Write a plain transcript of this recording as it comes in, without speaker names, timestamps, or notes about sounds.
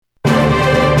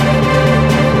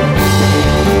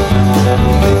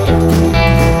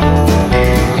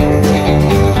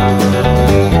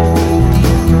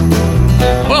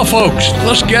folks.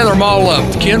 Let's gather them all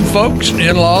up. Kin folks,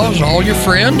 in-laws, all your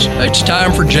friends. It's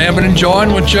time for Jamming and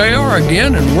Join with JR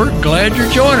again, and we're glad you're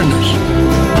joining us.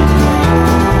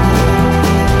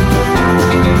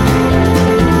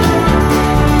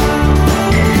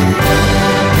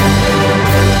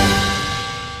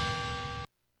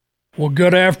 Well,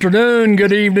 good afternoon,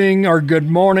 good evening, or good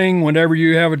morning, whenever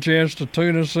you have a chance to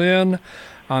tune us in.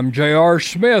 I'm J.R.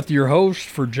 Smith, your host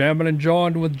for Jammin' and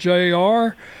Join with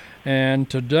J.R., and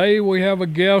today we have a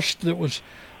guest that was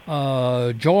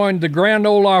joined the Grand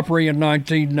Ole Opry in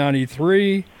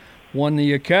 1993, won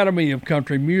the Academy of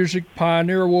Country Music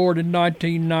Pioneer Award in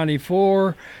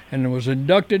 1994, and was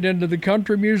inducted into the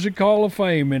Country Music Hall of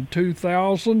Fame in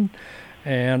 2000,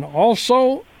 and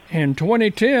also in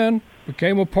 2010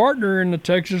 became a partner in the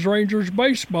Texas Rangers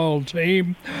baseball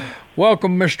team.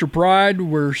 Welcome, Mr. Pride.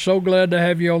 We're so glad to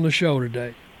have you on the show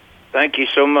today. Thank you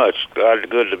so much.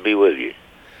 Good to be with you.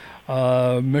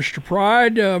 Mr.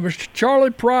 Pride, Mr. Charlie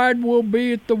Pride will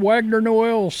be at the Wagner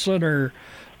Noel Center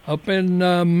up in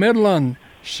Midland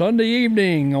Sunday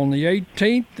evening on the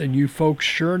 18th, and you folks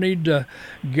sure need to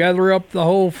gather up the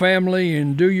whole family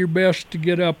and do your best to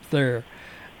get up there.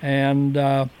 And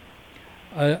a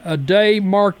day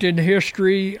marked in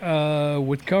history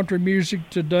with country music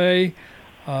today.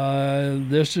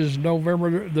 This is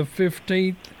November the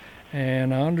 15th,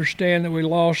 and I understand that we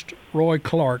lost Roy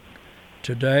Clark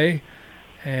today.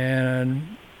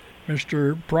 And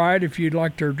Mr. Pride, if you'd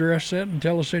like to address that and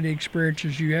tell us any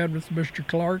experiences you had with Mr.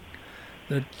 Clark.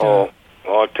 I'll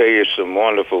tell you some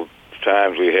wonderful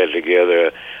times we had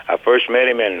together. I first met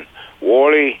him in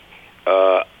Worley,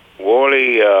 Wyoming,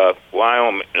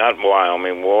 not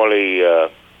Wyoming, Worley,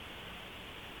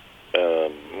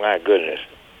 my goodness,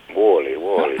 Worley.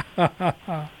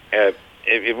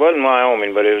 It wasn't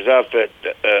Wyoming, but it was out that,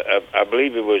 I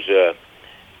believe it was,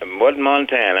 wasn't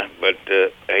Montana, but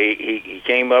he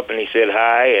came up and he said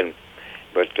hi,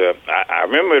 but I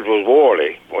remember it was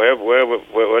Worley,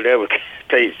 whatever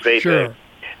state sure.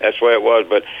 That's where it was,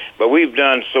 but we've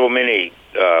done so many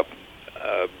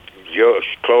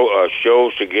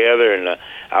shows together, and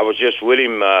I was just with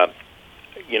him,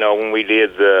 when we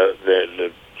did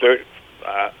the third,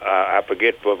 I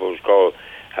forget what it was called,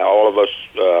 how all of us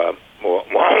were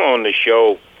on the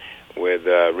show with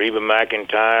Reba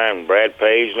McEntire and Brad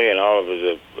Paisley and all of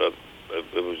us.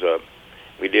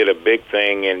 We did a big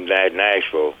thing in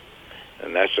Nashville,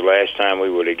 and that's the last time we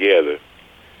were together,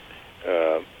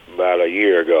 about a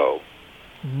year ago.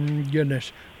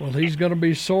 Goodness. Well, he's going to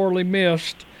be sorely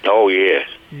missed. Oh, yes.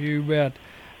 You bet.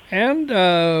 And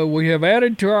we have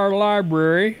added to our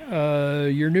library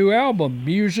your new album,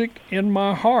 Music in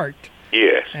My Heart.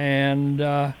 Yes. And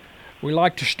we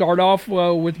like to start off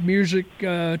with music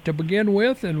to begin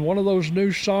with, and one of those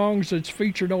new songs that's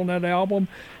featured on that album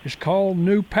is called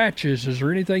New Patches. Is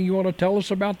there anything you want to tell us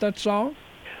about that song?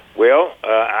 Well,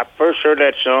 I first heard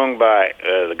that song by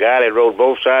the guy that wrote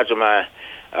both sides of my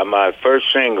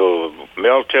first single,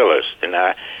 Mel Tillis, and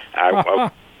I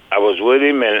was with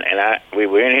him, and we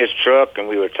were in his truck, and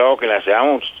we were talking. I said, I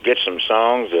want to get some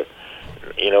songs, I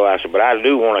said, but I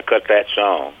do want to cut that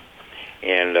song.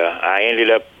 And I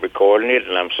ended up recording it,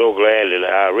 and I'm so glad that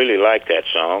I really like that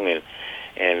song.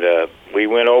 And we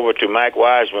went over to Mike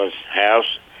Wiseman's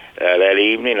house that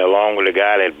evening, along with a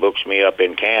guy that books me up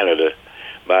in Canada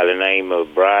by the name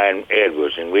of Brian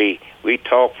Edwards. And we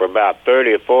talked for about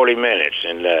 30 or 40 minutes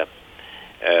and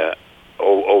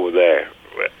over there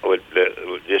with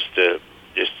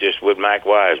just with Mike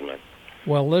Wiseman.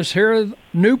 Well, let's hear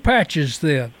New Patches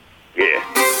then. Yeah.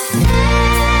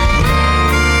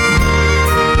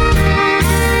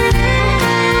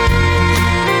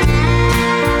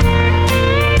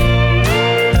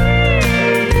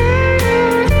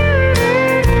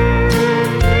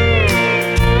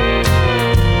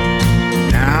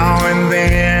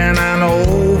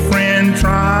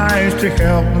 To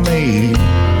help me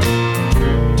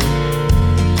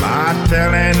by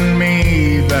telling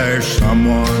me there's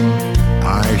someone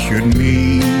I should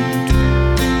meet,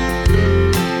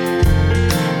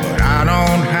 but I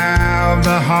don't have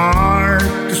the heart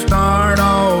to start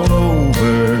all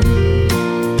over,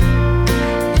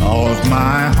 'cause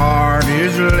my heart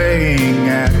is laying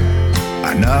at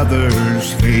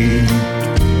another's feet.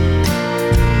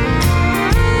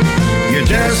 You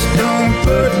just don't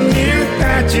put new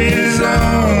patches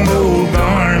on old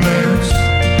garments.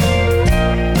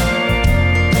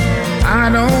 I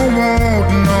don't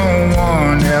want no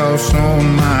one else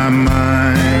on my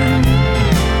mind.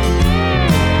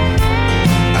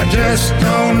 I just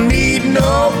don't need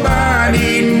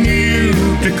nobody new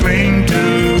to cling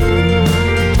to.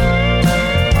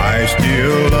 I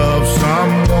still love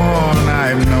someone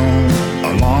I've known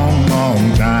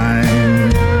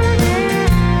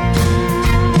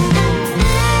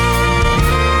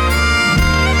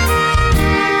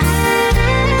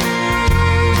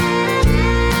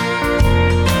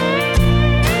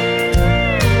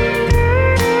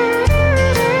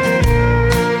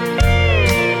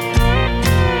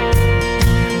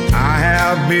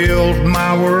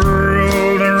my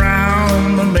world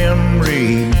around the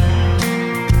memory,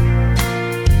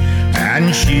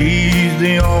 and she's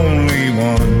the only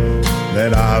one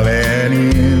that I let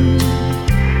in.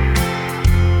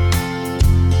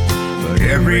 But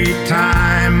every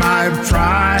time I've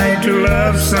tried to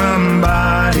love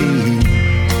somebody,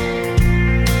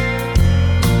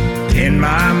 in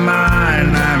my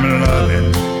mind I'm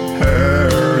loving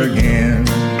her again.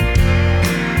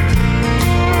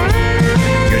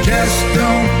 You just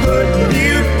don't put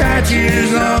new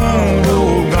patches on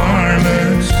old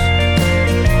garments.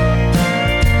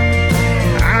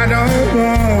 I don't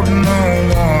want no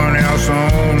one else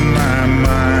on my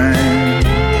mind.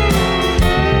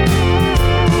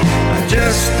 I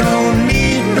just don't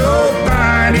need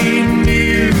nobody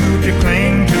new to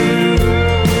cling to.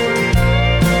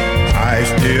 I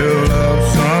still love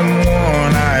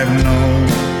someone I've known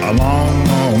a long,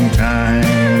 long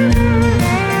time.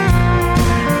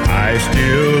 I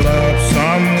still love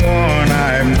someone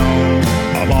I've known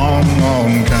a long,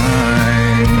 long time.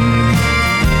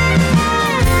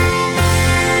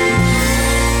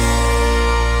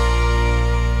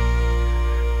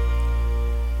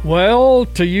 Well,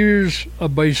 to use a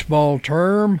baseball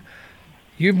term,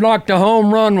 you've knocked a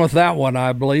home run with that one,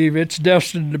 I believe. It's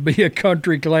destined to be a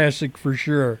country classic for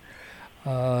sure.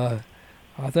 I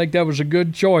think that was a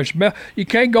good choice. You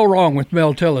can't go wrong with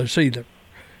Mel Tillis either.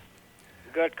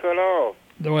 Got cut off.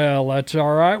 Well, that's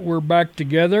all right. We're back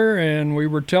together, and we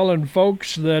were telling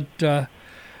folks that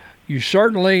you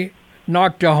certainly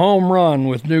knocked a home run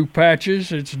with New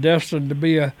Patches. It's destined to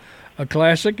be a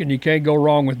classic, and you can't go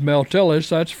wrong with Mel Tillis,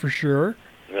 that's for sure.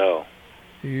 No.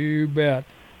 You bet.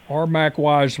 Or Mac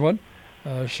Wiseman.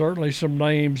 Certainly some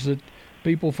names that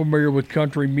people familiar with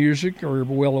country music are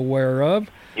well aware of.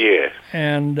 Yes.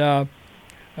 And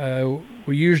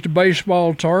we used a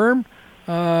baseball term.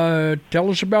 Tell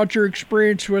us about your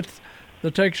experience with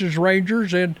the Texas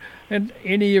Rangers and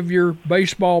any of your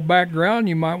baseball background.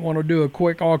 You might want to do a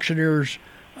quick Auctioneers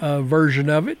version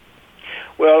of it.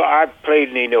 Well, I played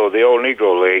in the old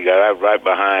Negro League. I was right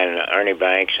behind Ernie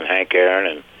Banks and Hank Aaron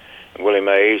and Willie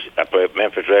Mays. I played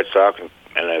Memphis Red Sox and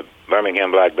the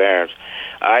Birmingham Black Barons.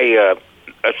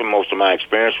 That's where most of my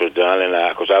experience was done, and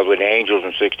because I was with the Angels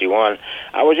in '61.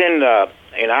 I was in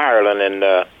Ireland, and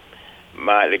the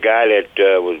guy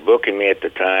that was booking me at the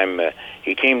time,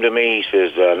 he came to me. He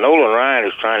says, Nolan Ryan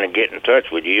is trying to get in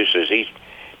touch with you. He says he's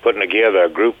putting together a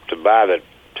group to buy the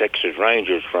Texas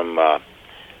Rangers from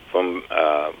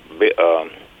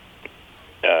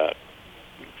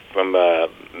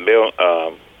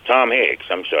Tom Hicks.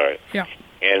 I'm sorry. Yeah.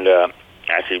 And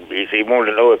I said, he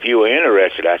wanted to know if you were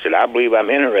interested. I said, I believe I'm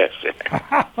interested.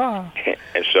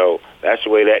 And so that's the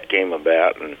way that came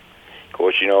about. And of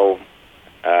course,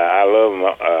 I love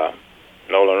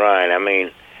Nolan Ryan. I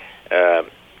mean,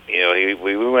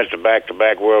 we went to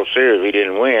back-to-back World Series. We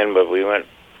didn't win, but we went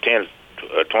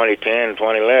 2010,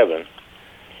 2011.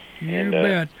 You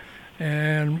bet.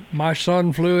 And my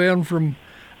son flew in from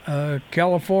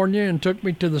California and took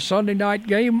me to the Sunday night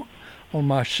game on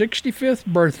my 65th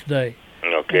birthday.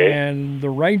 Okay. And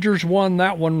the Rangers won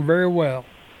that one very well.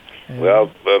 And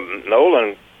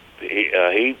Nolan,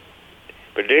 he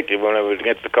predicted when it was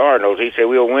against the Cardinals, he said,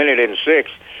 we'll win it in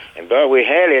 6. And we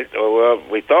had it, well,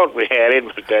 we thought we had it,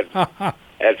 but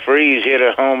that Freeze hit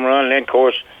a home run. And then, of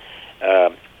course,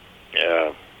 and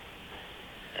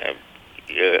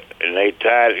they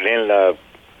tied.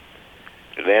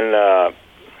 Then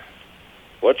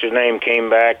what's his name came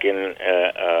back and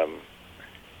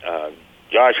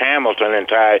Josh Hamilton and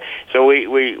tied. So we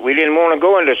didn't want to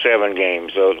go into 7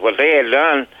 games. So what they had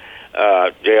done,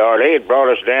 JR, they had brought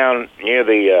us down near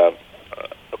the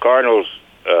Cardinals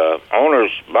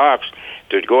owner's box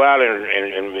to go out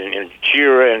and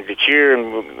cheer and we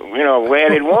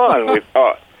had won. We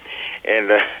thought,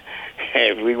 and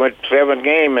we went 7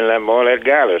 games, and that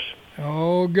got us.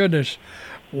 Oh goodness.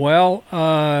 Well,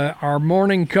 our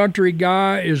morning country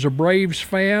guy is a Braves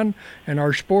fan, and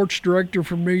our sports director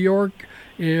from New York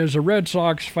is a Red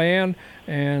Sox fan,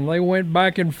 and they went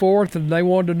back and forth, and they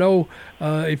wanted to know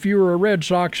if you were a Red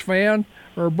Sox fan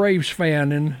or a Braves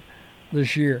fan in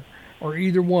this year, or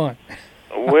either one.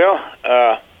 Well,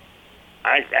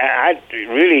 I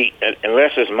really,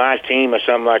 unless it's my team or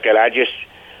something like that,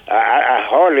 I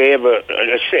hardly ever,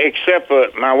 except for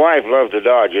my wife loves the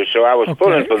Dodgers, so I was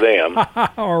pulling for them.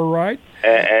 All right.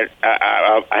 And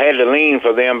I had to lean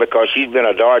for them because she's been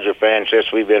a Dodger fan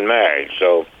since we've been married.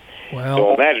 So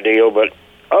on that deal, but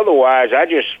otherwise, I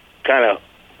just kind of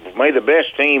made the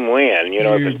best team win,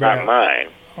 if it's not mine.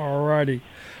 All righty.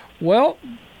 Well,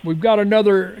 we've got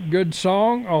another good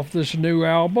song off this new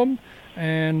album,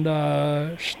 and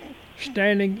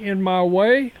Standing in My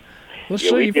Way. Let's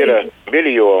see we if did a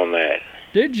video on that.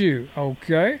 Did you?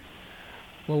 Okay.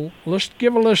 Well, let's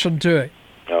give a listen to it.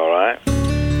 All right.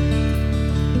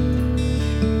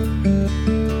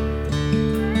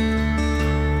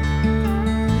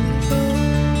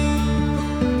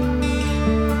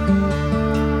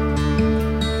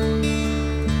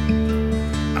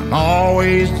 I'm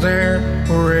always there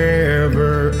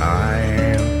wherever I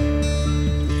am.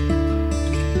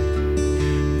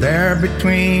 There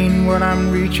between what I'm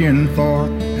reaching for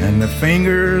and the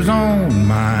fingers on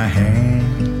my hand.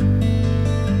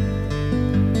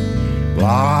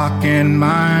 Blocking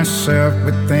myself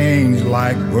with things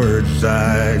like words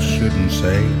I shouldn't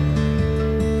say.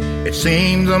 It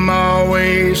seems I'm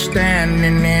always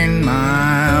standing in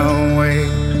my way.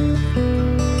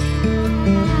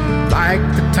 Like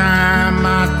the time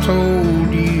I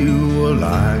told you a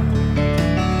lie,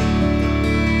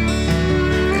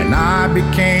 and I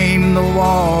became the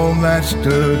wall that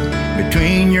stood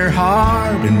between your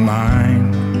heart and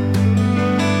mine.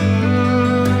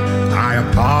 I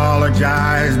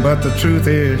apologize, but the truth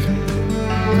is,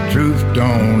 the truth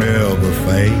don't ever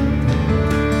fade.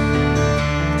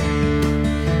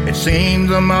 It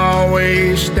seems I'm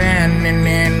always standing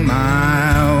in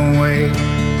my way.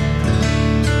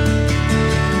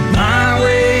 My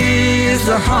way is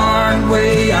the hard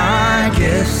way, I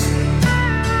guess.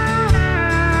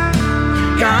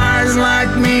 Guys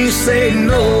like me say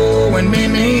no and me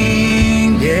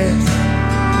mean yes.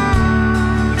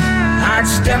 I'd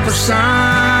step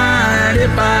aside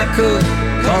if I could,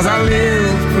 'cause I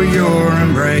live for your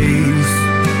embrace.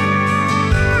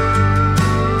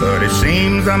 But it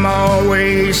seems I'm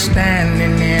always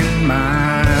standing in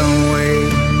my way.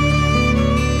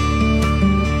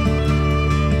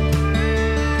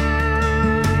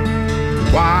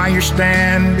 Why you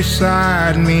stand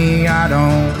beside me, I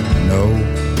don't know.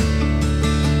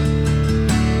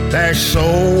 There's so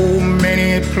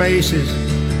many places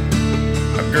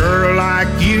a girl like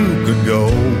you could go.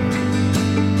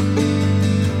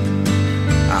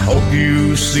 I hope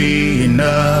you see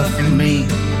enough in me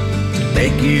to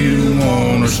make you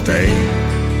wanna stay.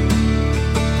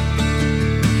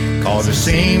 'Cause it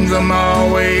seems I'm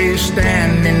always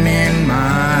standing in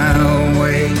my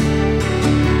way.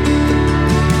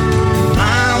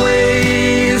 My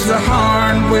way is the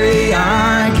hard way,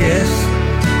 I guess.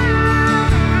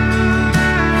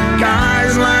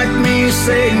 Guys like me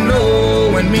say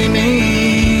no and me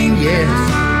mean yes.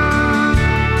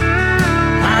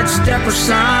 I'd step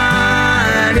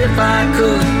aside if I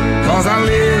could, 'cause I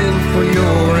live for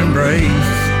your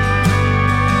embrace.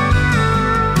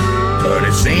 But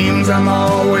it seems I'm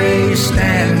always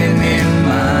standing in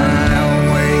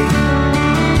my way.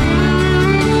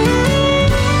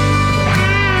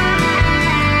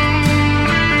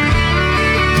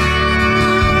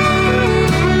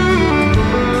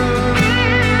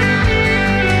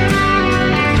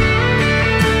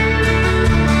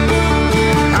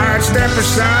 Step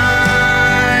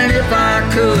aside if I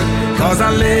could, 'cause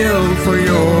I live for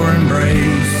your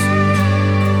embrace.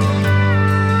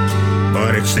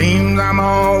 But it seems I'm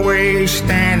always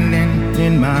standing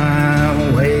in my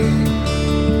way.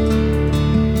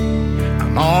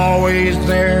 I'm always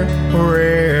there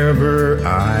wherever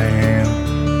I am.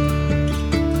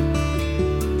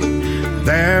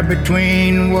 There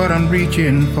between what I'm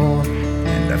reaching for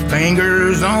and the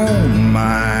fingers on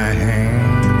my hand.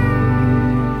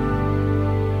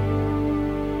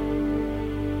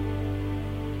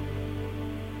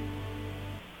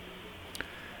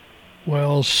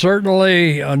 Well,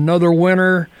 certainly another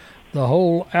winner. The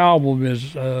whole album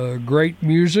is great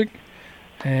music.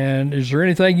 And is there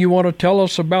anything you want to tell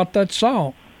us about that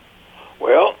song?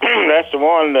 Well, that's the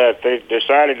one that they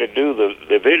decided to do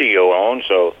the video on,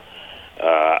 so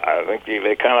I think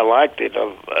they kind of liked it.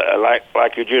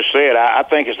 Like you just said, I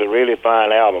think it's a really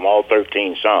fine album, all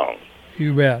 13 songs.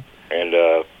 You bet. And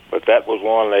but that was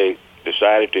one they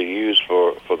decided to use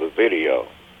for the video.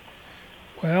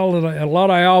 Well, a lot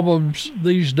of albums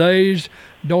these days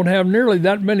don't have nearly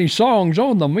that many songs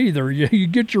on them either. You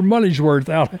get your money's worth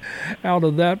out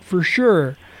of that for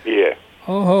sure. Yeah.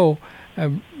 Oh,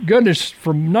 goodness,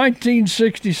 from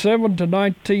 1967 to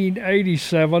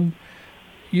 1987,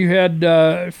 you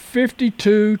had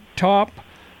 52 top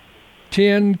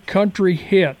 10 country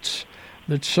hits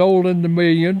that sold into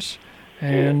millions,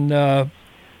 and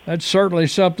that's certainly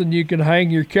something you can hang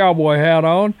your cowboy hat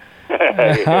on.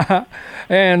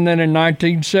 And then in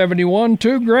 1971,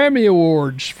 2 Grammy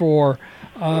Awards for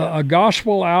a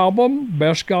gospel album,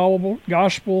 best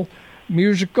gospel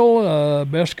musical,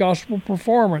 best gospel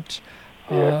performance.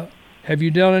 Have you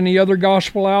done any other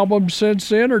gospel albums since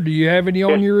then, or do you have any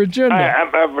on your agenda?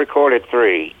 I've recorded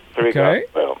three Okay.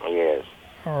 gospel albums, yes.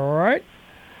 All right.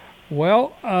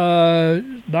 Well,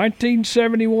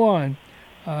 1971,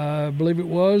 I believe it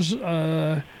was,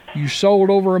 you sold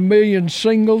over 1 million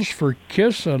singles for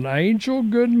Kiss an Angel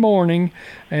Good Morning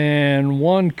and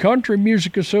won Country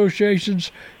Music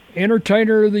Association's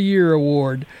Entertainer of the Year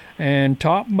Award and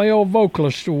Top Male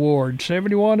Vocalist Award,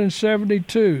 71 and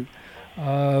 72.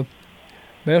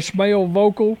 Best Male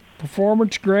Vocal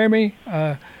Performance Grammy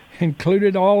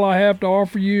included All I Have to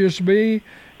Offer You Is Me,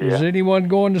 Is Anyone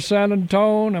Going to San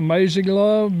Antone, Amazing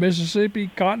Love,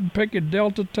 Mississippi, Cotton Picket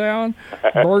Delta Town,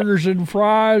 Burgers and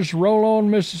Fries, Roll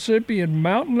On Mississippi, and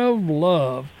Mountain of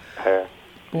Love.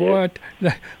 Boy,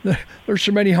 there's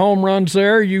so many home runs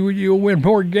there, you'll win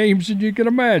more games than you can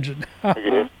imagine.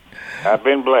 I've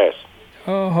been blessed.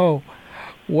 Oh,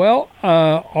 well,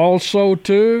 also,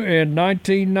 too, in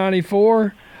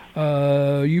 1994,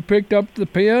 you picked up the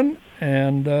pen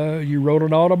and you wrote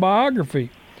an autobiography.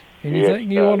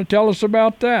 Anything you want to tell us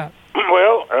about that?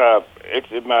 Well,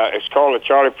 it's called The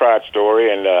Charlie Pride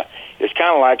Story, and it's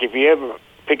kind of like if you ever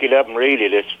pick it up and read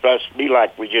it, it's supposed to be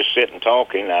like we just sitting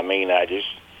talking. I mean, I just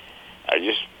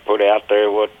put out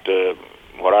there what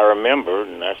I remember,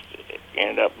 and it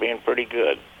ended up being pretty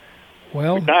good.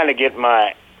 Well, I'm trying to get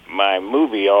my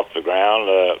movie off the ground.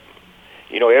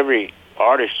 Every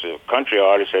artist, country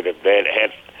artist that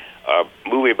had a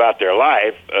movie about their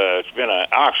life, it's been an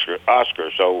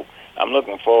Oscar. So I'm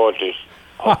looking forward to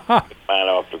mine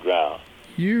off the ground.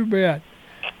 You bet.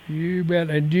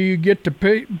 And do you get to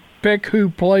pick who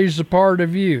plays the part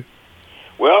of you?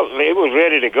 Well, it was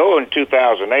ready to go in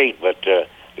 2008, but the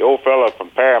old fella from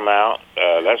Paramount,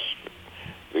 that's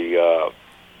the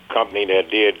company that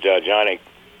did Johnny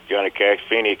Cash,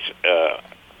 Phoenix,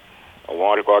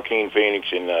 Joaquin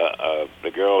Phoenix, and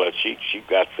the girl that she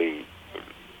got the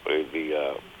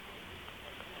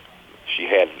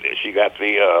she got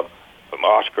the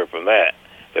Oscar from that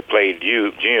played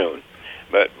June,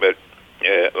 but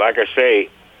like I say,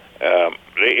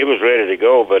 it was ready to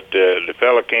go, but the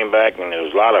fella came back and there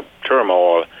was a lot of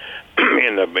turmoil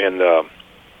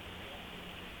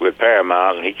with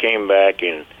Paramount, and he came back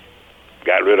and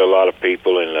got rid of a lot of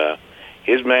people, and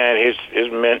his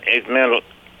mental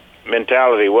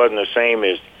mentality wasn't the same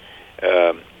as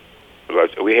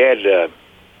we had.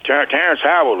 Terrence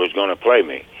Howard was going to play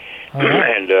me,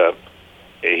 and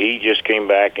he just came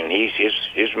back, and his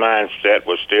mindset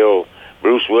was still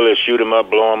Bruce Willis, shoot him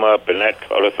up, blow him up, and that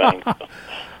kind of thing.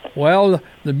 Well,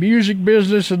 the music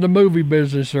business and the movie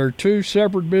business are two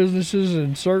separate businesses,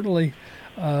 and certainly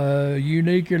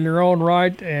unique in their own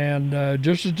right, and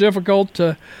just as difficult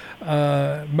to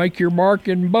make your mark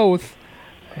in both.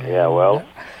 Yeah, well,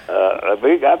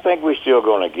 I think we're still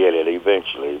going to get it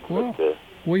eventually. Well, but,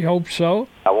 we hope so.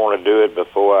 I want to do it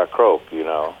before I croak,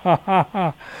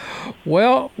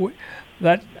 Well,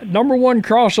 that number one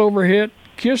crossover hit,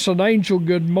 Kiss an Angel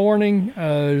Good Morning,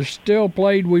 is still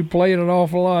played. We play it an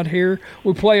awful lot here.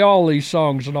 We play all these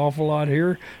songs an awful lot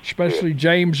here, especially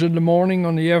James in the Morning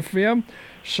on the FM.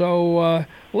 So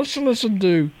let's listen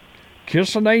to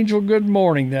Kiss an Angel Good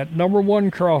Morning, that number one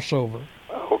crossover.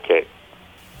 Okay.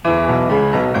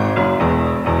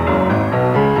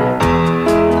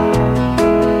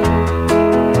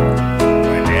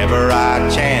 Whenever I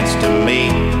chance to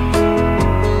meet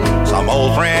some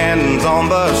old friends on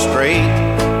the street,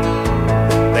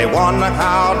 they wonder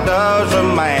how does a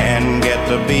man get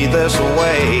to be this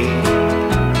way.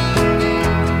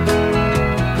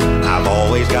 I've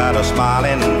always got a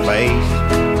smiling face,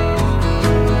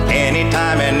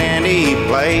 anytime in any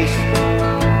place.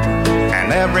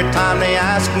 And every time they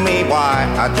ask me why,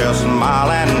 I just smile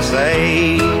and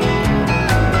say,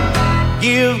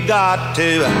 you've got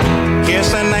to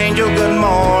kiss an angel good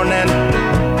morning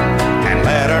and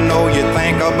let her know you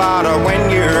think about her when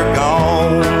you're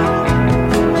gone.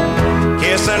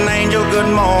 Kiss an angel good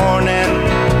morning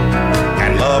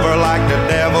and love her like the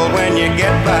devil when you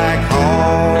get back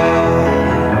home.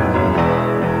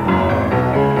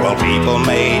 Well, people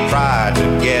may try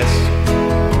to guess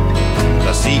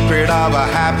the secret of a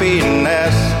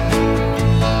happiness,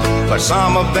 but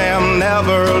some of them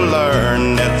never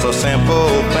learn it's a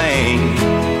simple thing.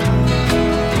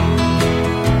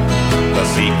 The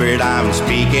secret I'm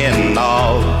speaking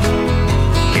of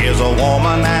is a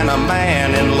woman and a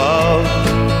man in love,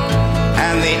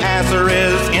 and the answer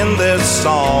is in this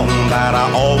song that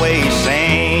I always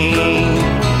sing.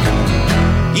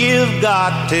 You've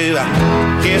got to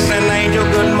kiss an angel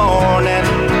good morning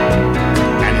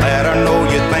and let her know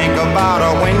you think about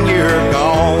her when you're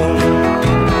gone.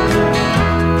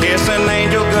 Kiss an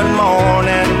angel good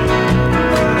morning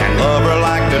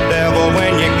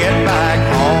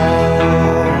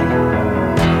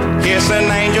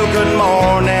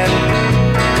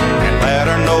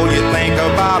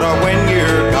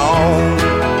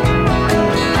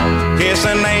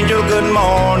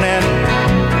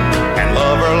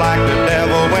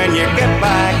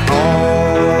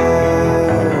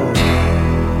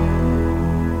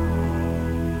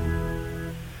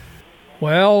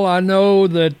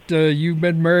know that you've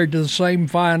been married to the same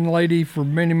fine lady for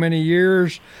many, many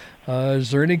years.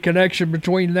 Is there any connection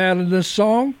between that and this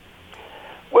song?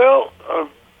 Well,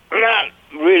 not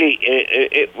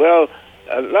really. Well,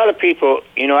 a lot of people,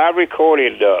 I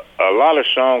recorded a lot of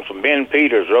songs. Ben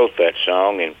Peters wrote that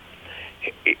song, and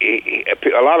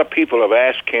a lot of people have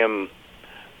asked him,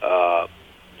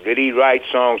 did he write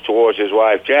songs towards his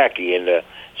wife Jackie? And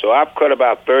so I've cut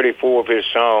about 34 of his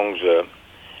songs,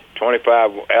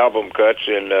 25 album cuts,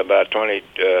 and about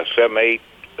 27, 8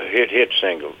 hit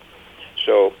singles.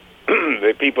 So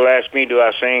the people ask me, do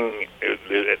I sing?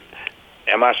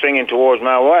 Am I singing towards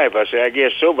my wife? I say, I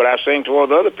guess so, but I sing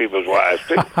towards other people's wives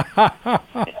too.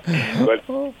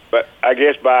 but I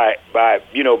guess by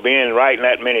being writing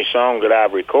that many songs that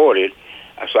I've recorded,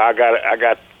 so I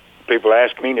got people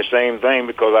asking me the same thing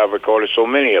because I've recorded so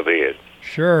many of his.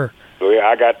 Sure. So yeah,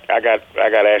 I got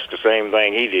asked the same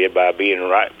thing he did by being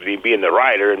the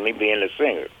writer and me being the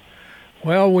singer.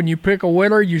 Well, when you pick a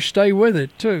winner, you stay with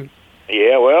it too.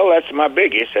 Yeah, well, that's my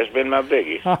biggest. That's been my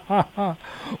biggest.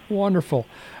 Wonderful.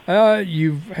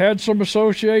 You've had some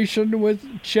association with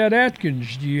Chet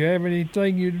Atkins. Do you have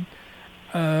anything you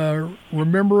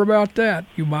remember about that?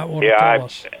 You might want to tell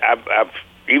us. I've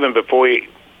even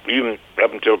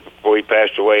up until before he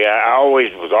passed away, I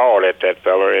always was awed at that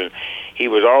fella, and he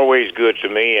was always good to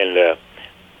me. And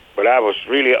but I was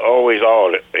really always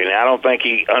awed, and I don't think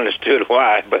he understood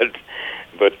why. But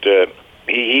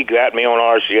he got me on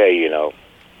RCA,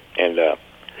 and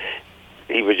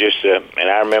he was just. And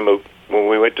I remember when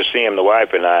we went to see him, the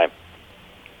wife and I,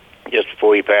 just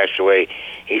before he passed away,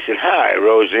 he said, "Hi,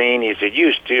 Rosine." He said,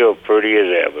 "You still pretty as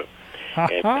ever."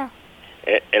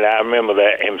 And I remember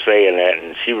him saying that,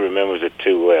 and she remembers it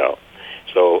too well.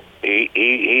 So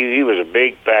he was a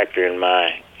big factor in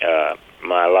my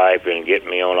life and getting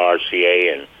me on RCA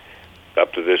and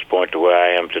up to this point to where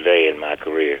I am today in my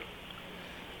career.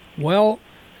 Well,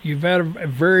 you've had a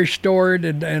very storied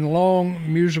and long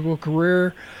musical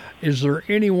career. Is there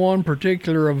any one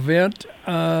particular event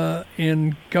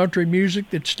in country music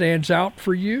that stands out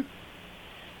for you?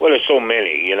 Well, there's so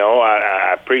many,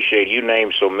 I appreciate you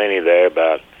named so many there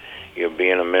about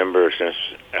being a member since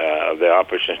of the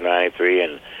opera since '93,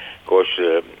 and of course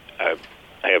I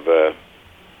have a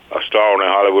star on the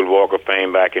Hollywood Walk of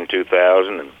Fame back in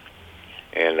 2000,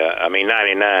 and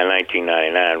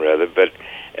 1999 rather. But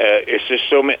it's just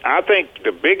so many. I think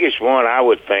the biggest one I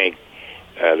would think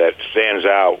that stands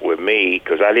out with me,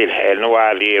 because I had no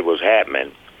idea it was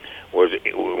happening, was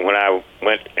when I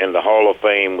went in the Hall of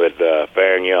Fame with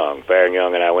Fair and Young. Fair and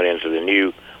Young and I went into the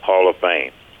new Hall of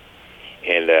Fame.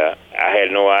 And I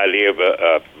had no idea,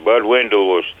 but Bud Wendell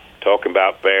was talking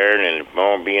about Fair and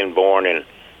being born in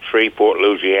Shreveport,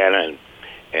 Louisiana.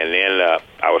 And then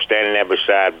I was standing there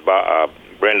beside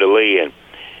Brenda Lee,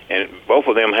 and both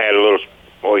of them had a little,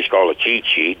 what you call a cheat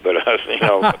sheet, but,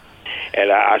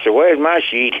 and I said, "Where's my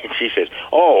sheet?" And she says,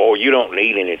 "Oh, you don't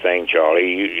need anything,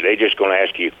 Charlie. They're just going to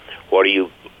ask you, what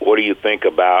do you think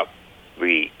about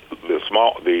the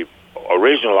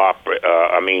original opera?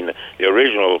 The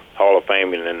original Hall of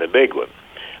Fame and then the big one."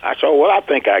 I said, "Well, I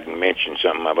think I can mention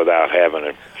something without having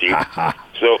a sheet."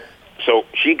 So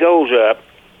she goes up,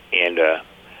 and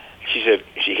she said,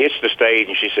 she hits the stage,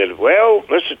 and she said, "Well,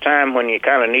 this is the time when you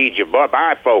kind of need your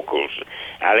bifocals."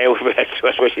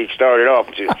 That's what she started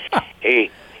off. She said, he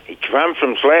come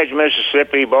from Sledge,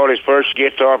 Mississippi. He bought his first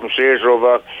guitar from Sears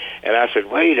Roebuck. And I said,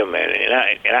 "Wait a minute."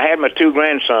 And I had my two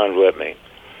grandsons with me.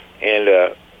 And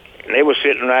they were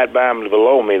sitting right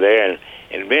below me there.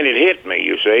 And then it hit me,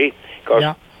 you see,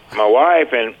 because my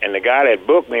wife and the guy that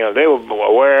booked me, they were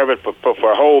aware of it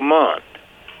for a whole month.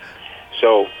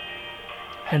 So.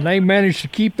 And they managed to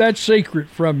keep that secret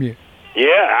from you. Yeah,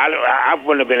 I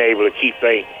wouldn't have been able to keep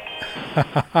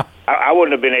I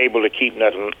wouldn't have been able to keep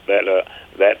nothing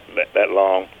that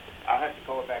long. I have to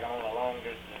call it back on a long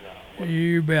distance.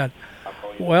 You bet.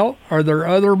 Well, are there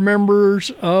other members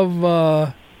of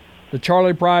the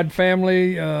Charlie Pride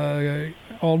family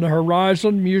on the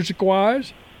horizon,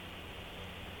 music-wise?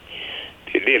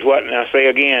 Did what? Now say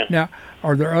again. Now,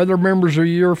 are there other members of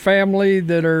your family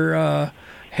that are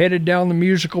headed down the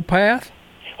musical path?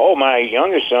 Oh, my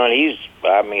youngest son, he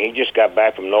just got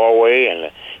back from Norway, and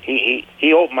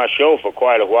he opened my show for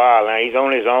quite a while now. He's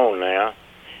on his own now.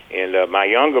 And my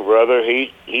younger brother,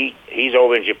 he's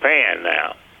over in Japan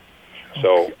now.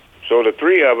 Okay. So the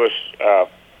three of us,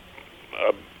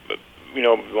 the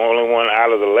only one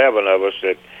out of the 11 of us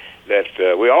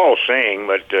that we all sing,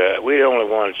 but we're the only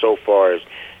one so far has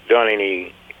done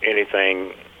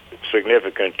anything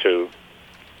significant to,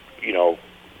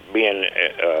 being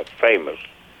famous.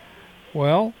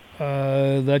 Well,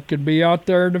 that could be out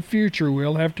there in the future.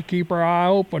 We'll have to keep our eye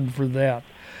open for that.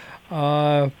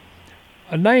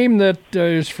 A name that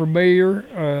is familiar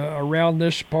around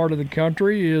this part of the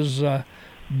country is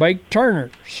Bake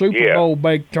Turner, Super Bowl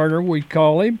Bake Turner, we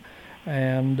call him.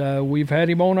 And we've had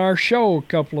him on our show a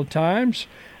couple of times.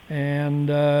 And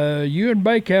you and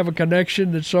Bake have a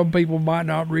connection that some people might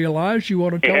not realize. You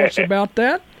want to tell us about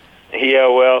that? Yeah,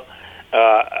 well,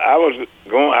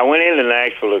 I went into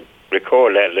Nashville to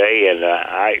record that day,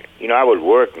 and I would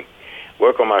work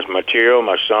on my material,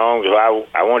 my songs.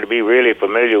 I wanted to be really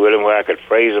familiar with them, where I could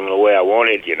phrase them the way I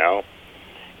wanted,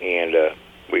 And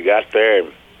we got there,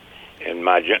 and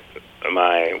my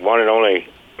one and only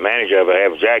manager I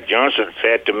have, Jack Johnson,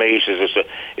 said to me, he says,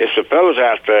 it's the fellows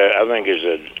out there, I think it's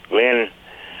Glenn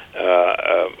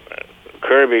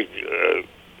Kirby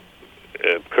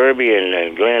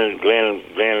and Glenn,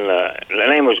 the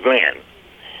name was Glenn,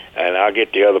 and I'll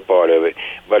get the other part of it.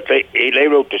 But they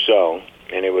wrote the song,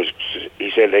 and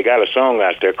he said, they got a song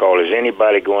out there called Is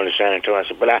Anybody Going to San Antonio? I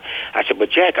said,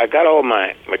 but Jack, I got all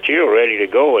my material ready to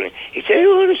go. And he said,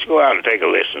 well, let's go out and take a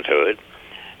listen to it.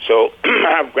 So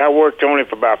I worked on it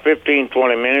for about 15,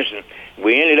 20 minutes, and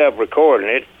we ended up recording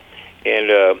it. And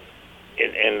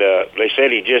they said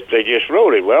they just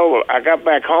wrote it. Well, I got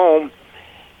back home,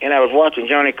 and I was watching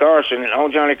Johnny Carson, and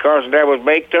on Johnny Carson, that was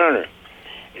Bake Turner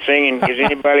singing Is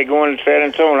Anybody Going to San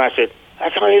Antonio? I said,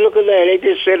 hey, look at that. They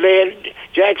just said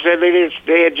Jack said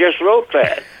they had just wrote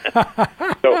that.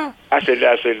 So I said,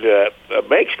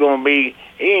 Bake's going to be,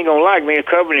 he ain't going to like me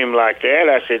covering him like that.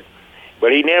 I said,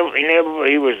 but he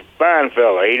was a fine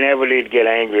fella. He never did get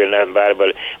angry or nothing about it.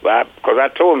 But because I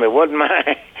told him it wasn't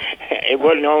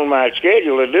on my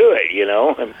schedule to do it,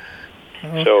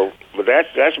 And so, but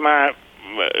that's my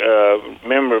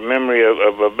memory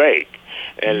of a Bake.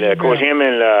 And of course, him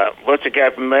and what's the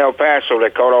guy from El Paso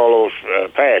that caught all those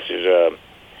passes?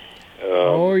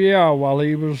 Well,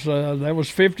 he was that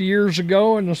was 50 years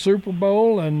ago in the Super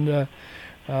Bowl, and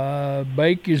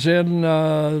Bake is in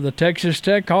the Texas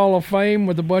Tech Hall of Fame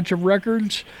with a bunch of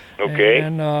records. Okay.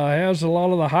 And has a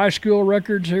lot of the high school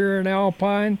records here in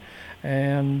Alpine,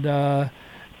 and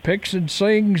picks and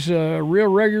sings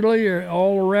real regularly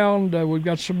all around. We've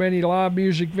got so many live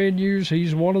music venues.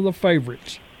 He's one of the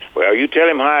favorites. Well, you tell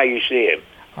him hi, you see him.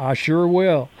 I sure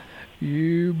will.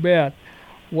 You bet.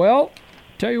 Well,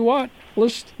 tell you what,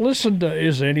 let's listen to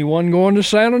Is Anyone Going to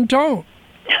San Antonio?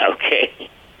 Okay.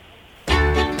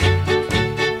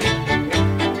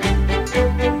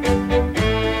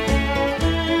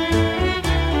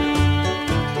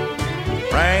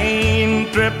 Rain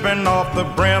dripping off the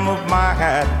brim of my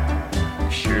hat,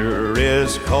 sure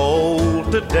is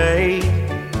cold today.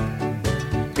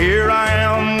 Here I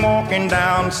am walking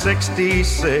down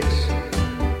 66,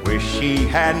 wish she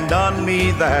hadn't done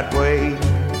me that way.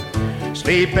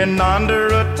 Sleeping under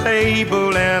a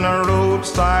table in a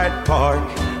roadside park,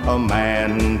 a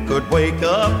man could wake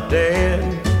up dead.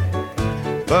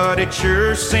 But it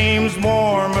sure seems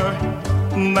warmer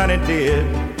than it did,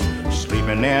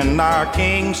 sleeping in our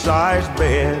king-size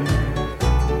bed.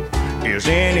 Is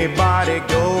anybody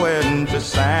going to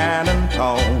San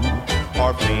Antonio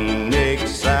or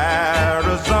Phoenix,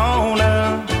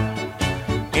 Arizona?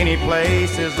 Any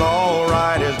place is all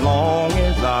right as long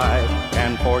as I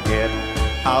can forget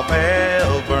I've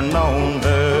ever known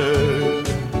her.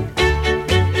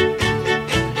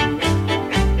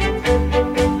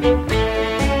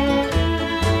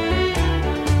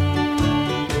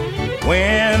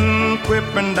 Wind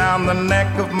whipping down the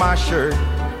neck of my shirt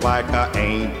like I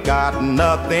ain't got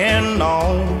nothing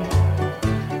on.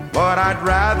 But I'd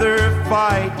rather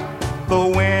fight the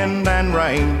wind and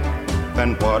rain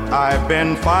than what I've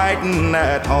been fighting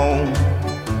at home.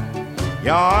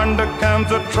 Yonder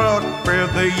comes a truck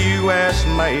with the U.S.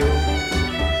 mail,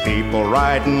 people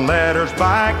writing letters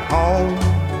back home.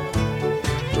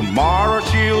 Tomorrow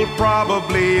she'll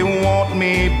probably want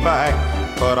me back,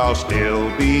 but I'll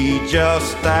still be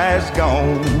just as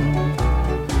gone.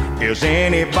 Is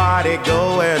anybody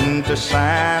going to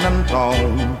San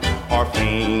Antonio or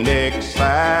Phoenix,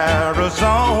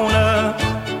 Arizona?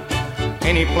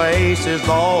 Any place is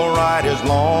all right as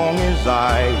long as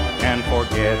I can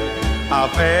forget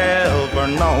I've ever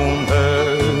known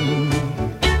her.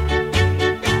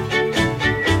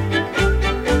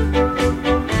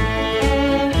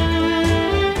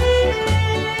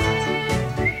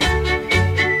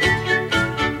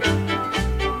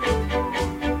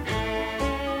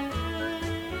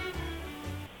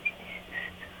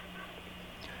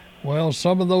 Well,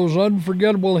 some of those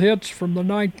unforgettable hits from the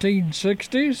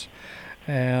 1960s,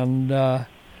 and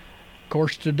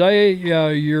course, today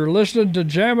you're listening to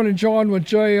Jammin' and Jawin' with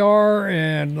JR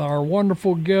and our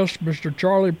wonderful guest, Mr.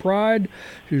 Charlie Pride,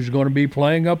 who's going to be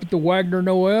playing up at the Wagner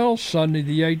Noel Sunday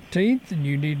the 18th, and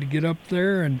you need to get up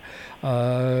there and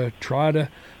try to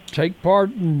take part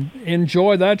and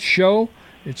enjoy that show.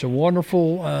 It's a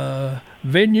wonderful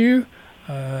venue,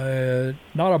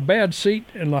 not a bad seat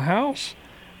in the house,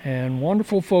 and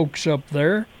wonderful folks up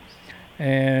there.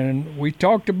 And we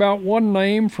talked about one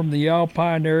name from the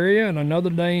Alpine area, and another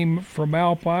name from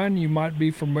Alpine you might be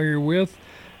familiar with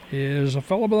is a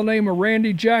fellow by the name of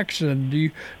Randy Jackson. Do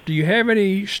you have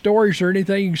any stories or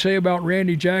anything you can say about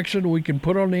Randy Jackson we can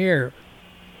put on the air?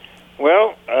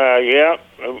 Well, yeah,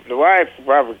 the wife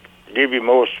probably give you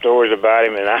more stories about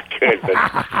him than I could,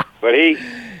 but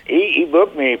he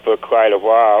booked me for quite a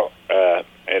while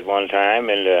at one time,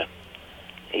 and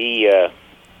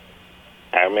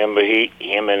I remember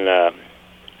him and I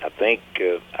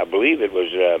believe it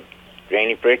was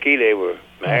Janie Prickey. They were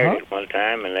married at one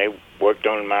time, and they worked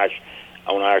on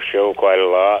our show quite a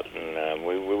lot, and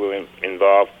we were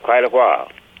involved quite a while.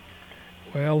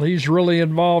 Well, he's really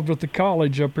involved with the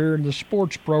college up here in the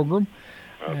sports program,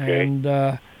 okay. And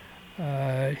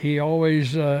he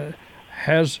always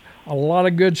has a lot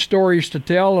of good stories to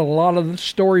tell, and a lot of the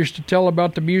stories to tell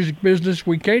about the music business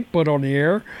we can't put on the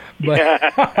air, but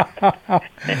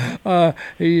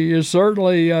he is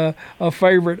certainly a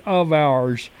favorite of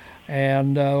ours.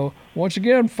 And once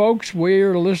again, folks,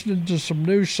 we're listening to some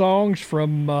new songs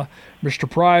from Mr.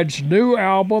 Pride's new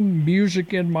album,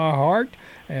 Music in My Heart,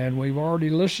 and we've already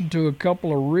listened to a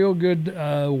couple of real good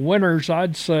winners,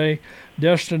 I'd say,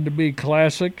 destined to be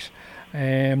classics.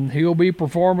 And he'll be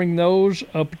performing those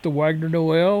up at the Wagner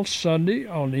Noel Sunday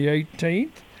on the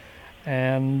 18th.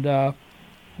 And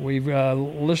we've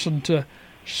listened to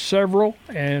several,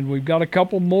 and we've got a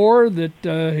couple more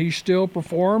that he still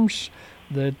performs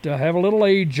that have a little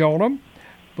age on them.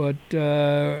 But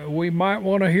we might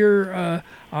want to hear,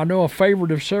 I know a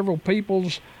favorite of several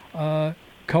people's,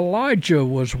 Kalijah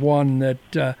was one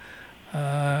that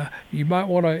you might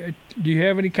want to. Do you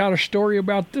have any kind of story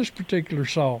about this particular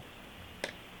song?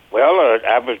 Well,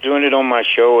 I was doing it on my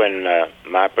show, and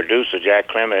my producer, Jack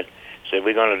Clement, said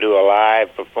we're going to do a live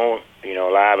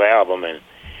live album, and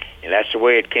that's the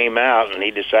way it came out. And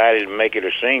he decided to make it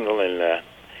a single, and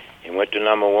it went to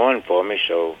 #1 for me.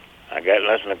 So I got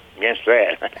nothing against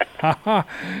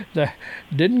that.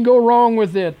 Didn't go wrong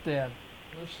with it then.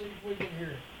 Let's see if we can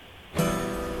hear it.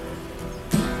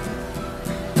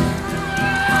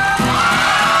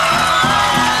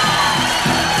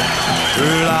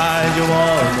 Elijah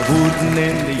was a wooden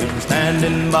Indian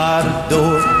standing by the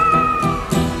door.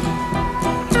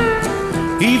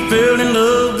 He fell in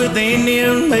love with the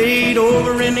Indian maid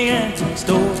over in the antique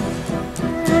store.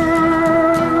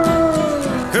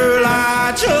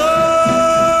 Elijah,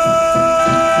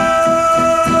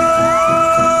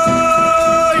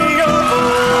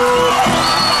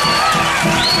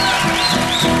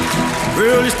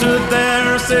 well, he stood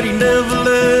there and said he never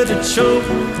let it show.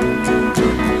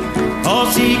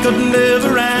 Cause he could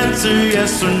never answer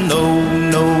yes or no,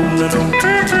 no, no, no.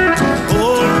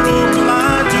 Poor old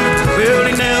Elijah, well,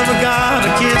 he never got a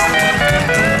kiss.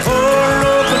 Poor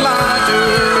old Elijah,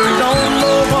 he don't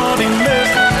know what he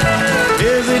missed.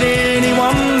 Is it any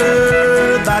wonder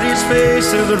that his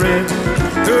face is red?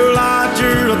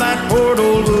 Elijah, that poor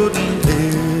old wooden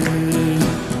head.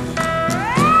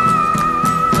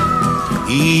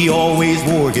 He always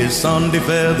wore his Sunday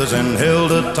feathers and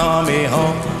held a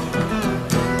tomahawk.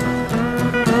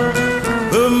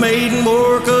 A maiden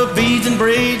work of beads and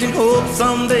braids and hope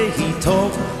someday he'd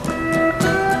talk.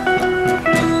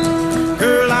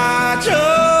 Elijah,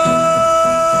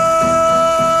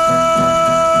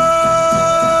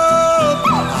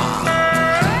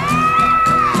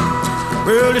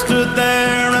 well, he stood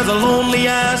there as lonely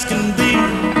as can be,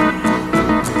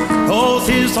 cause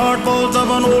his heart was of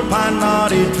an old pine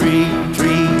knotted tree.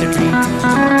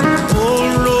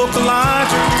 Poor old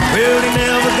Elijah, well, he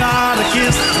never got a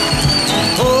kiss.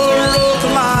 Poor old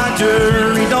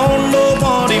Elijah, he don't know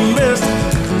what he missed.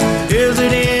 Is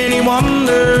it any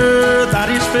wonder that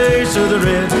his face is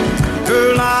red?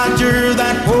 Elijah,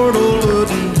 that poor old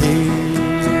wooden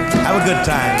head. Have a good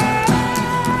time.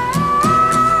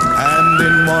 And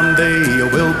then one day a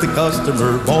wealthy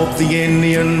customer bought the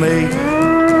Indian maid.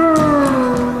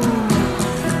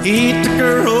 He took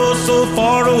her oh so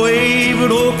far away, but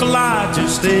old Elijah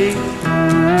stayed.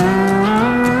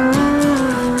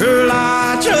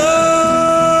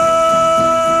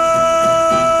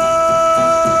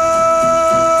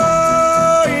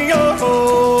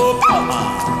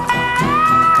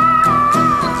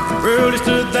 Well, he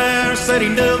stood there and said he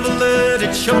never let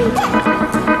it show.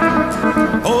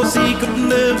 'cause he could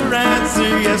never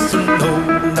answer yes or no,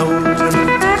 no.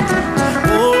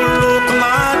 Poor old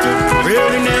Elijah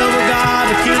really never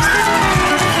got a kiss.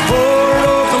 Poor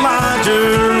old Elijah,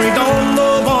 he don't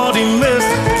know what he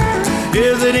missed.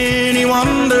 Is it any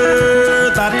wonder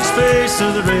that his face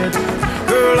is red?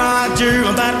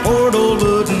 Elijah, that poor old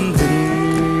wooden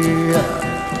bed.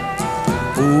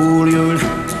 Oh, you.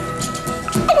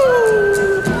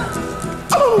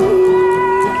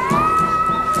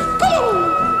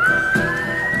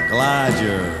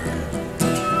 Elijah.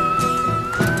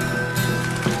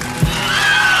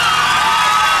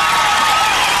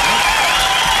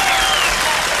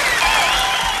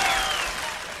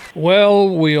 Well,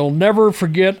 we'll never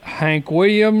forget Hank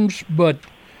Williams, but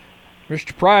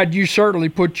Mr. Pride, you certainly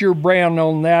put your brand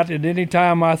on that, and any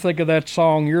time I think of that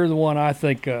song, you're the one I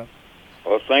think of.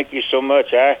 Well, thank you so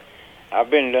much. I've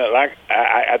been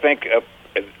I think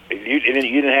you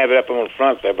didn't have it up on the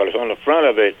front there, but it's on the front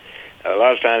of it. A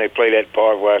lot of times they play that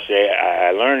part where I say,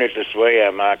 I learned it this way.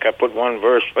 I put one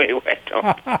verse way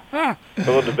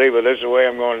told the people this is the way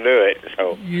I'm going to do it.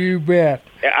 So you bet.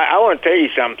 I want to tell you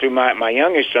something too. My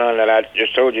youngest son that I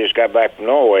just told you just got back from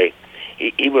Norway.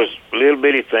 He was a little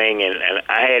bitty thing, and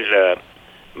I had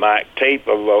my tape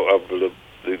of the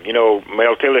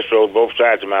Mel Tillis wrote both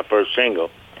sides of my first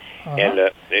single. Uh-huh. And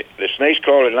the Snakes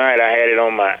Crawl at Night, I had it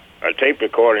on my tape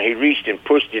recorder, and he reached and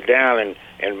pushed it down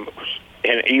and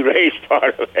erased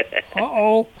part of it.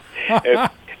 Uh-oh.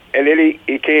 And then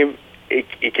he came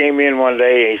in one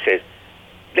day and he said,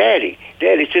 Daddy,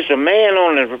 it's just a man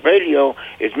on the radio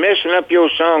is messing up your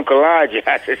song, Collage.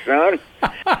 I said, son,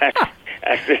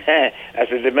 I said,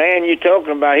 the man you're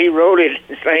talking about, he wrote it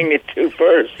and sang it too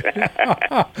first.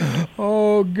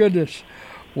 Oh, goodness.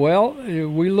 Well,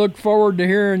 we look forward to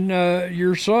hearing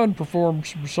your son perform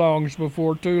some songs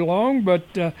before too long, but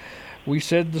we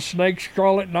said the Snakes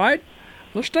Crawl at Night.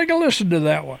 Let's take a listen to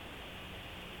that one.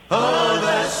 Oh,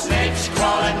 the snakes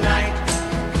crawl at night.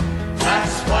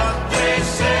 That's what they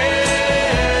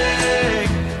say.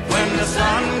 When the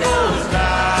sun goes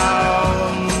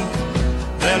down,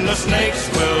 then the snakes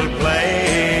will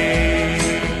play.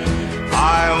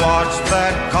 I watched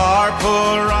that car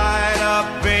pull right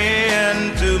up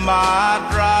into my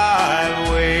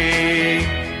driveway.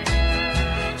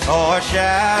 Saw a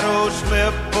shadow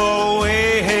slip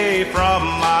away from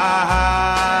my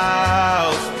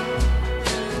house.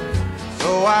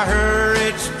 So I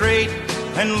hurried straight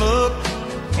and looked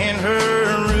in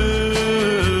her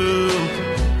room,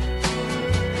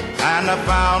 and I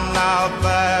found out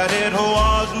that it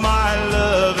was my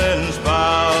loving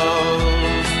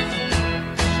spouse.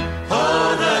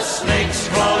 Oh, the snakes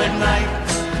crawl at night,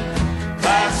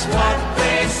 that's what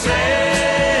they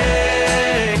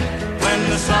say. When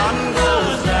the sun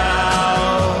goes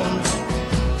down,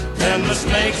 then the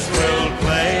snakes will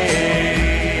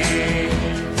play.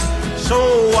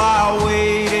 So I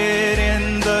waited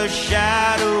in the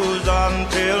shadows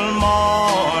until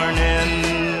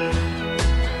morning,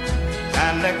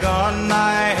 and the gun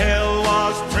I held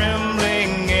was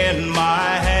trembling in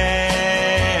my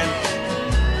hand.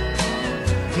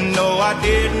 No, I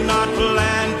did not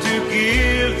plan to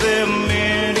give them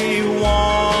any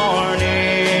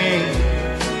warning,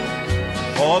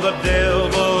 for the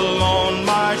devil on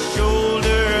my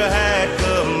shoulder had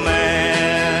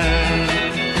command.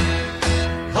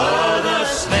 Oh, the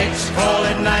snakes crawl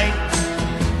at night,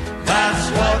 that's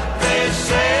what they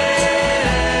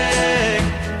say.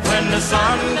 When the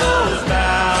sun goes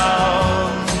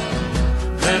down,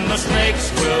 then the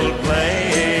snakes will play.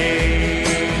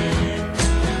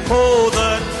 Oh,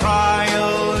 the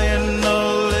trial in a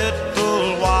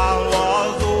little while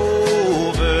was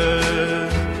over,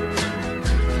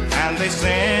 and they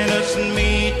sentenced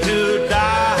me to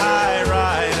die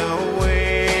right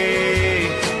away.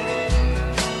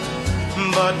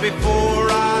 But before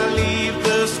I leave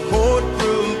this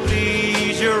courtroom,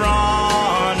 please, Your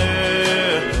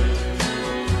Honor,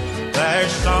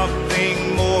 there's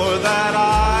something more that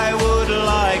I would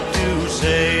like to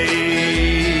say.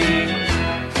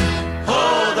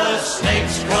 Oh, the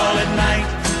snakes crawl at night,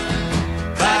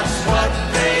 that's what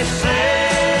they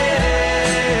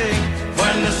say.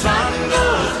 When the sun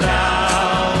goes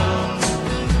down,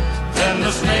 then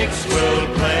the snakes will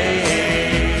play.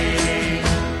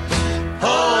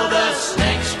 Oh, the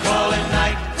snakes crawl at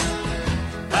night,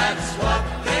 that's what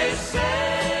they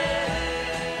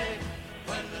say.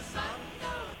 When the sun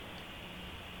goes.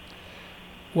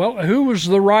 Well, who was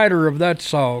the writer of that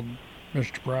song,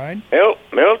 Mr. Pride? Mel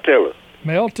Tillis.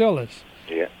 Mel Tillis.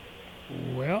 Yeah.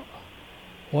 Well,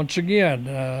 once again,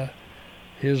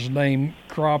 his name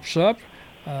crops up.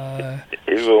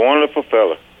 He's a wonderful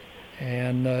fella.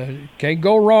 and can't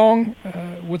go wrong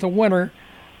with a winner.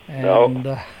 And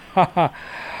No.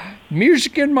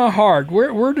 Music in My Heart.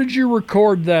 Where did you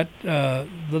record that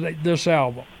this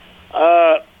album?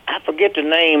 I forget the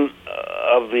name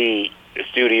of the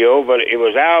studio, but it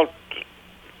was out.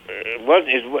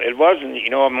 It wasn't. You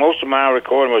know, most of my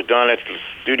recording was done at the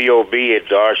Studio B at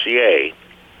the RCA,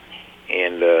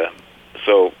 and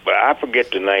but I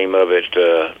forget the name of it.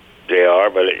 JR,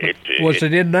 but was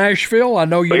it in Nashville? I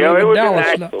know you live in it was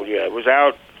Dallas. In Nashville, yeah, it was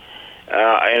out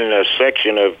in a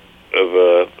section of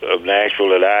Nashville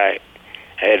that I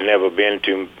had never been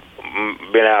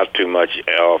out too much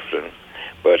often,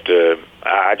 but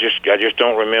I just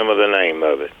don't remember the name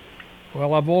of it.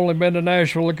 Well, I've only been to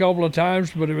Nashville a couple of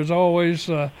times, but it was always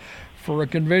for a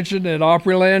convention at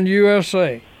Opryland,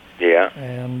 USA. Yeah.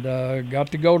 And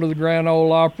got to go to the Grand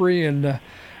Ole Opry, and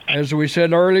as we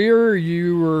said earlier,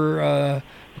 you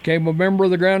became a member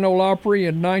of the Grand Ole Opry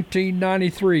in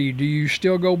 1993. Do you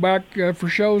still go back for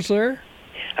shows there?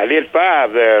 I did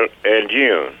 5 there in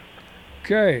June.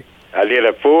 Okay. I did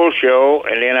a full show,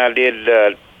 and then I did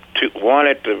 1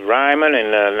 at the Ryman,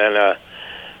 and then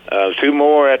 2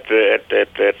 more at the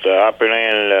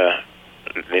Opryland,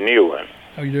 the new one.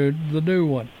 Oh, you did the new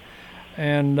one.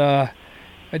 And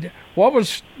what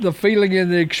was the feeling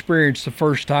and the experience the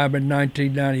first time in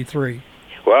 1993?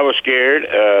 Well, I was scared.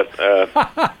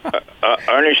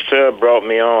 Ernest brought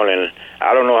me on, and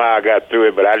I don't know how I got through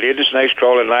it, but I did the Snakes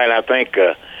Crawl at Night, and I think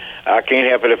I can't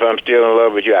help it if I'm still in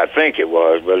love with you. I think it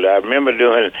was, but I remember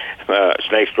doing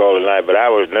Snakes Crawl at Night, but I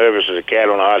was nervous as a cat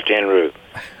on a hot tin roof.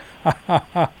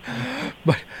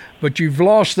 But you've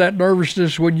lost that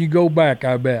nervousness when you go back,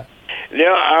 I bet.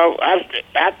 Yeah,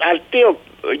 I still,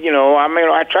 you know, I mean,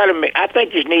 I try to I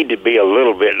think you need to be a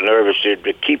little bit nervous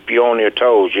to keep you on your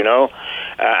toes, you know.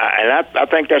 And I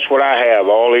think that's what I have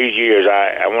all these years.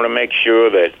 I want to make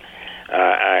sure that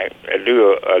I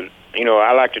do you know,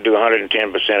 I like to do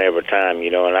 110% every time,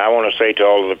 you know. And I want to say to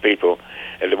all of the people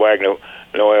at the Wagner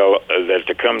Noel that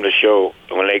to come to the show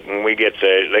when we get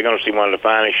there, they're going to see one of the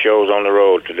finest shows on the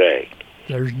road today.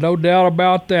 There's no doubt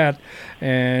about that.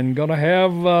 And going to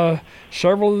have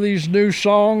several of these new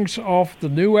songs off the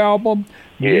new album,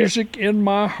 Music in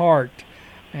My Heart.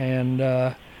 And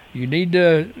you need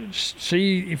to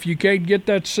see, if you can't get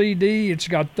that CD, it's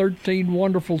got 13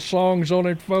 wonderful songs on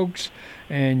it, folks,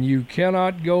 and you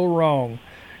cannot go wrong.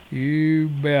 You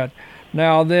bet.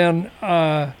 Now then,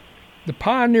 the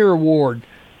Pioneer Award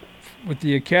with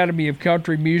the Academy of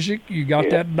Country Music, you got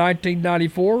that in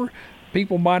 1994.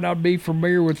 People might not be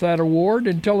familiar with that award,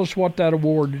 and tell us what that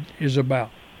award is about.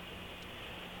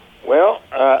 Well,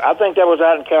 I think that was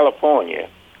out in California.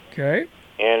 Okay.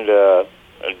 And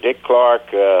Dick Clark,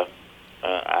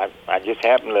 I just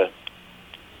happened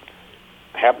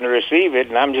to receive it,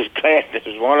 and I'm just glad this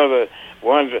is one of the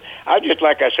ones. I just,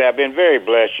 like I said, I've been very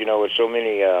blessed, you know, with so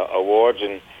many awards,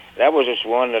 and that was just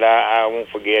one that I won't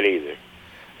forget either.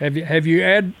 Have you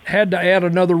had to add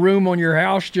another room on your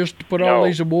house just to put all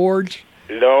these awards?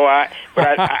 No,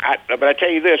 but I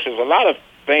tell you this: there's a lot of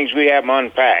things we have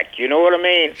unpacked. You know what I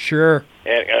mean? Sure.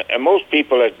 And most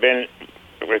people that's been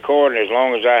recording as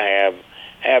long as I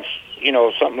have you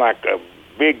know, something like a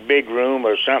big room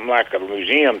or something like a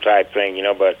museum type thing. You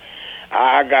know, but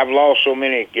I've lost so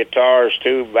many guitars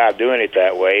too by doing it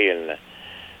that way,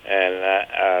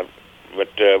 but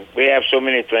we have so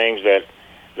many things that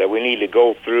we need to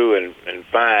go through and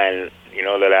find, you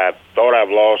know, that I thought I've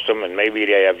lost them, and maybe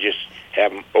they have just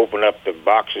haven't opened up the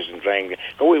boxes and things.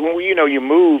 When you know, you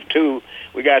move too.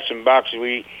 We got some boxes.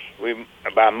 We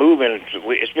by moving,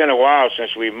 it's been a while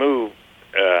since we moved,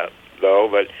 though.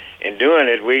 But in doing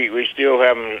it, we still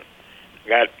haven't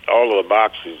got all of the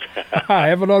boxes. I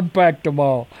haven't unpacked them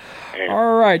all. Yeah.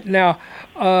 All right, now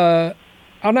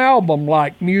an album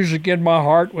like Music in My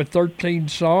Heart with 13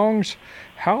 songs.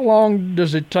 How long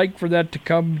does it take for that to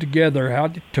come together? How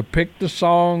to pick the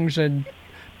songs and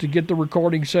to get the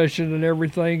recording session and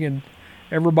everything and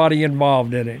everybody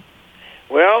involved in it?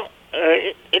 Well,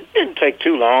 it didn't take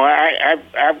too long.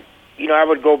 I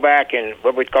would go back and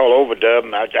what we call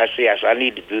overdub. I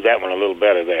need to do that one a little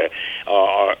better there,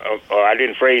 or I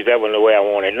didn't phrase that one the way I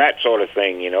wanted, and that sort of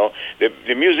thing. You know,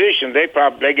 the musicians they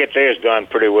get theirs done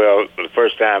pretty well the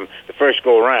first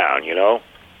go around. You know.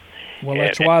 Well,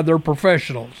 that's why they're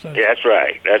professionals. That's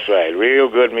right. Real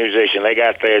good musician. They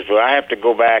got theirs, but I have to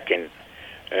go back and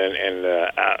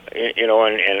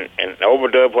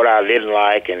overdub what I didn't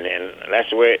like, and that's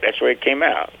the way it came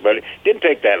out. But it didn't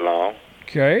take that long.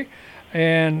 Okay.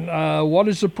 And what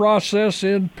is the process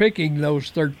in picking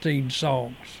those 13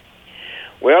 songs?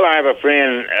 Well, I have a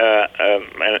friend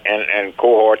and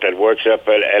cohort that works up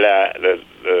at the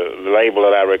label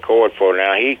that I record for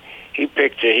now. He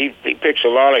picked a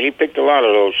lot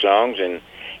of those songs, and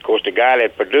of course the guy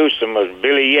that produced them was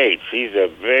Billy Yates. He's a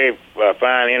very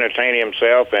fine entertainer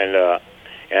himself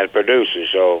and producer,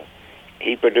 so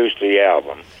he produced the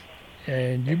album.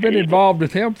 And you've been involved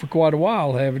with him for quite a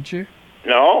while, haven't you?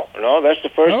 No, that's the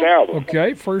first album.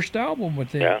 Okay, first album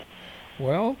with him. Yeah.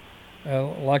 Well,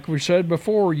 like we said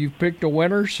before, you've picked a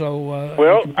winner, so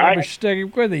well, you can probably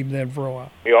stick with him then for a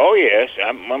while. Oh yes,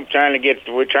 we're trying to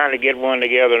get one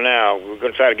together now. We're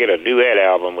going to try to get a duet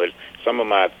album with some of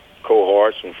my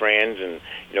cohorts and friends, and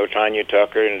Tanya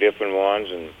Tucker and different ones,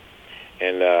 and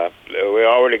we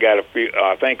already got a few.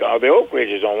 I think the Oak Ridge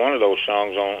is on one of those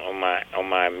songs on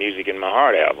my Music in My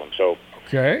Heart album. So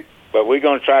okay, but we're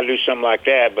going to try to do something like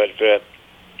that. But the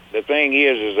thing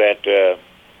is that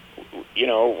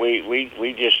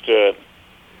we just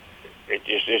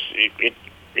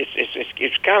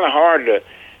it's kind of hard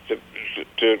to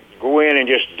go in and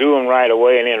just do them right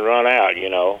away and then run out. You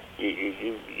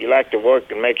like to work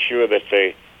and make sure that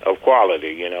they of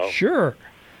quality. Sure.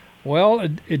 Well,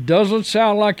 it doesn't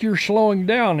sound like you're slowing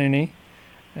down any,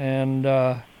 and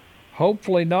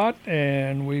hopefully not.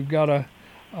 And we've got to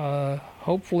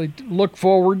hopefully look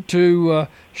forward to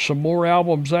some more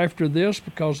albums after this,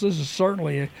 because this is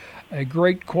certainly a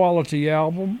great quality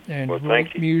album and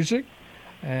great music.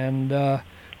 And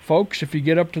folks, if you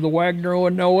get up to the Wagner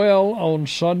and Noel on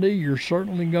Sunday, you're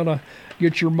certainly going to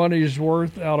get your money's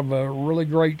worth out of a really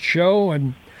great show.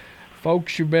 And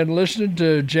folks, you've been listening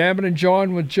to Jammin' and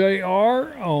Join with JR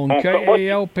on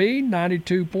KALP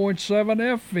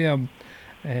 92.7 FM.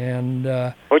 And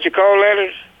what you call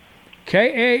letters?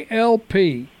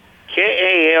 KALP.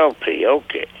 KALP,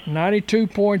 okay.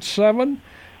 92.7.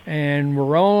 And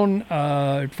we're on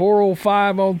at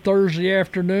 4:05 on Thursday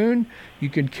afternoon. You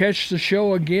can catch the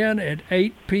show again at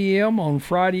 8 p.m. on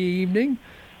Friday evening,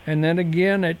 and then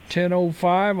again at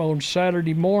 10:05 on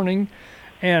Saturday morning.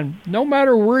 And no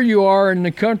matter where you are in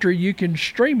the country, you can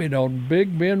stream it on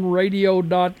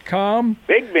BigBenRadio.com.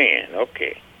 Big Ben,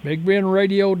 okay.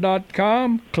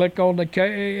 BigBenRadio.com. Click on the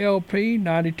KALP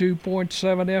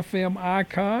 92.7 FM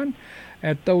icon.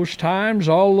 At those times,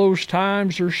 all those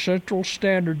times are Central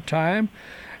Standard Time.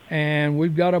 And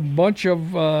we've got a bunch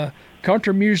of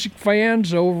country music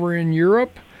fans over in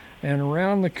Europe and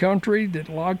around the country that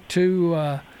like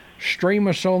to stream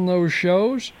us on those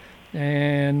shows.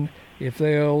 And if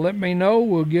they'll let me know,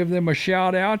 we'll give them a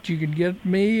shout out. You can get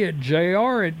me at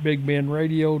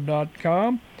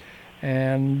jr@bigbenradio.com.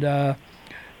 And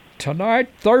tonight,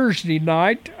 Thursday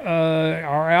night,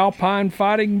 our Alpine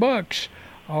Fighting Bucks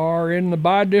are in the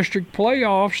bi-district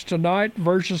playoffs tonight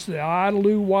versus the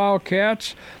Idalou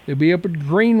Wildcats. They'll be up at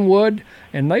Greenwood,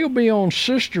 and they'll be on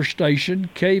sister station,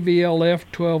 KVLF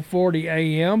 1240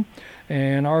 AM.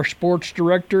 And our sports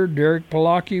director, Derek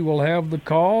Palaki, will have the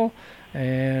call.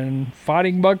 And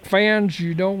Fighting Buck fans,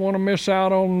 you don't want to miss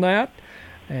out on that.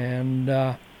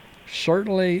 And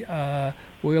certainly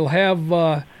we'll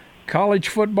have college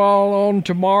football on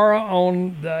tomorrow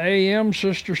on the AM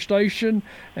sister station,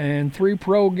 and 3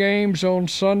 pro games on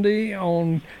Sunday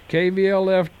on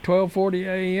KVLF 1240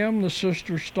 AM, the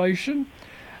sister station.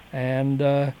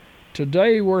 And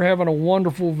today we're having a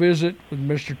wonderful visit with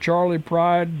Mr. Charlie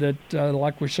Pride that,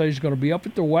 like we say, is going to be up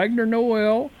at the Wagner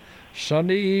Noel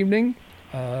Sunday evening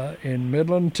in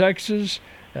Midland, Texas.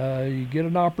 You get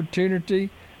an opportunity,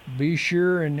 be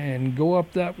sure and go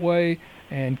up that way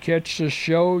and catch this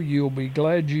show. You'll be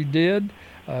glad you did.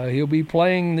 He'll be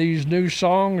playing these new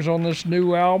songs on this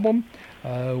new album.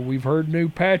 We've heard New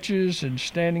Patches and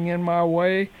Standing in My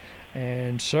Way,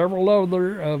 and several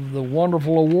other of the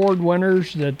wonderful award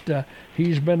winners that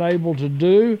he's been able to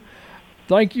do.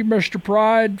 Thank you, Mr.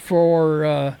 Pride,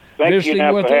 for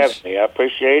visiting with us. Thank you for having me. I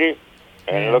appreciate it,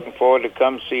 and looking forward to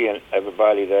come seeing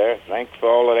everybody there. Thanks for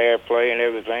all of the airplay and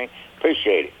everything.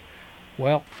 Appreciate it.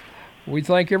 Well, we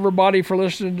thank everybody for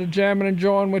listening to Jammin' and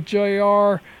Join with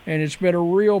JR, and it's been a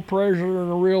real pleasure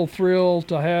and a real thrill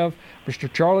to have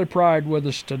Mr. Charlie Pride with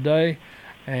us today.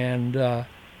 And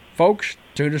folks,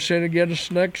 tune us in again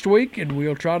next week, and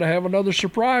we'll try to have another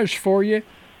surprise for you.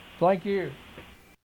 Thank you.